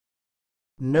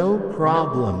No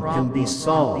problem can be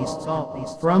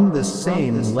solved from the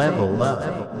same level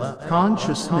of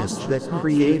consciousness that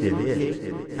created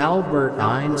it. Albert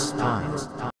Einstein.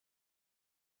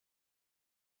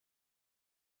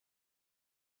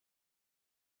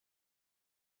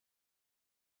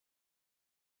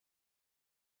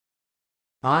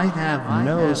 I have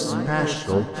no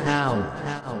special talent.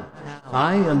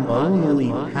 I am only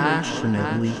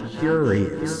passionately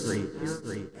curious.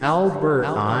 Albert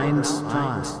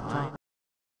Einstein.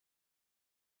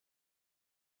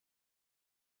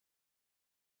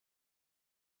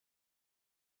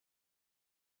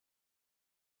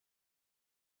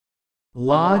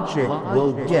 Logic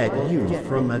will get you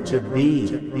from A to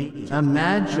B.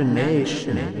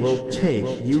 Imagination will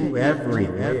take you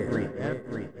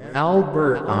everywhere.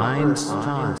 Albert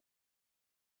Einstein.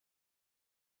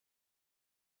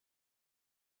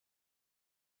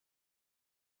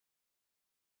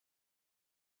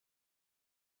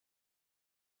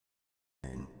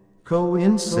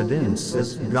 Coincidence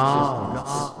is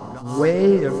God's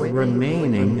way of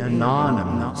remaining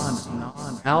anonymous.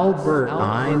 Albert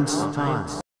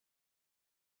Einstein.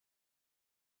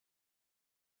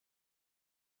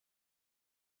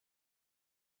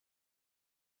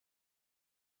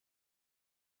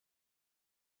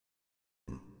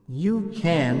 You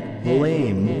can't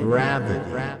blame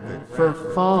gravity for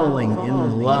falling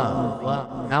in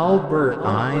love. Albert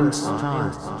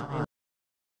Einstein.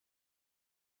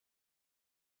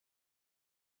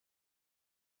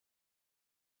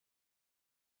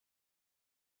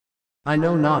 I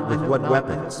know not with what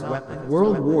weapons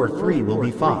World War III will be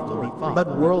fought,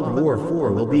 but World War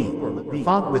IV will be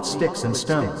fought with sticks and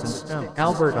stones.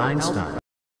 Albert Einstein.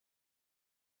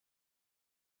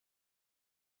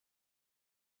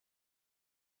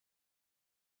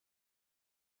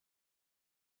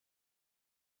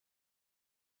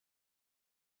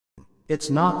 It's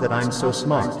not that I'm so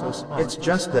smart, it's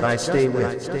just that I stay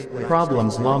with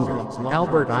problems longer.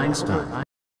 Albert Einstein.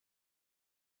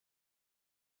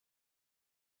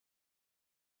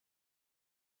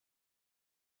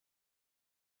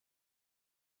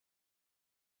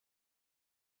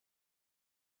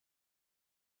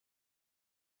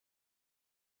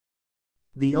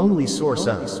 The only source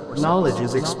of knowledge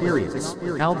is experience.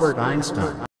 Albert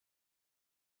Einstein.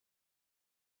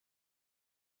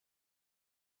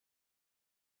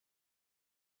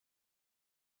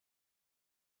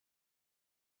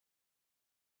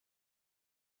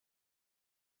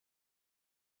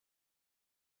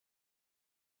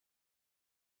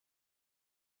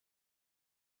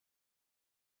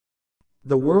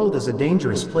 The world is a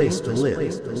dangerous place to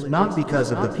live, not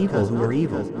because of the people who are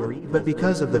evil, but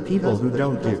because of the people who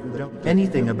don't do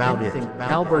anything about it.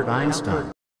 Albert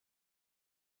Einstein.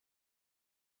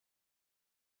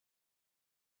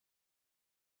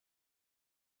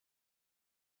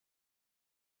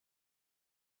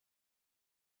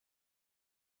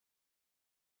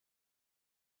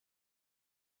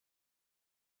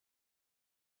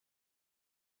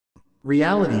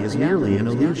 Reality is merely an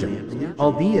illusion,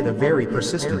 albeit a very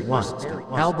persistent one.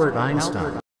 Albert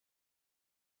Einstein.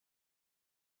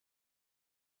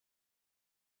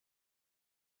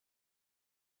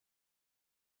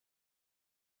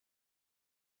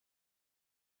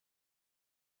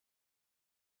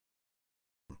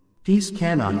 Peace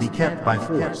cannot be kept by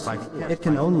force. It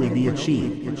can only be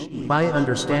achieved by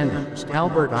understanding.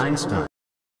 Albert Einstein.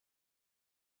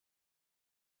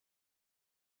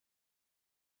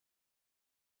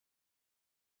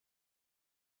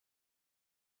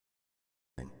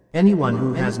 Anyone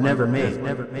who has never made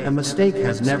a mistake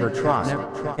has never tried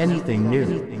anything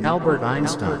new. Albert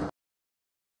Einstein.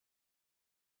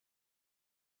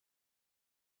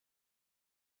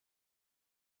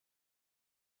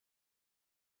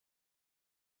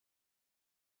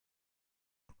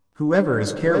 Whoever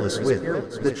is careless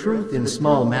with the truth in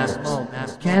small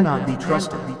matters cannot be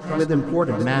trusted with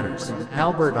important matters.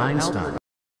 Albert Einstein.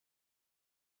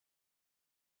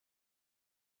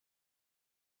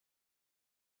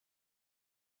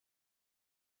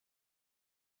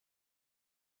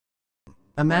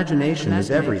 Imagination is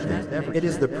everything. It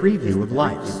is the preview of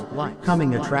life's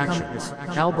coming attractions.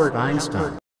 Albert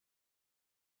Einstein.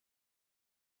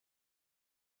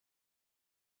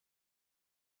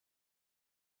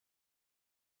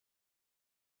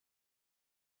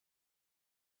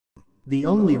 The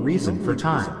only reason for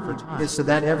time is so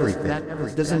that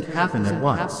everything doesn't happen at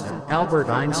once. Albert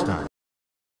Einstein.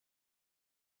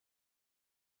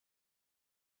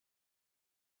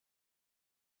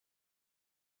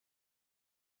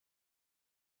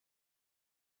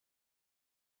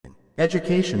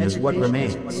 Education is what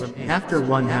remains after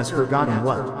one has forgotten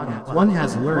what one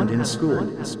has learned in school.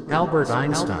 Albert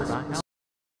Einstein.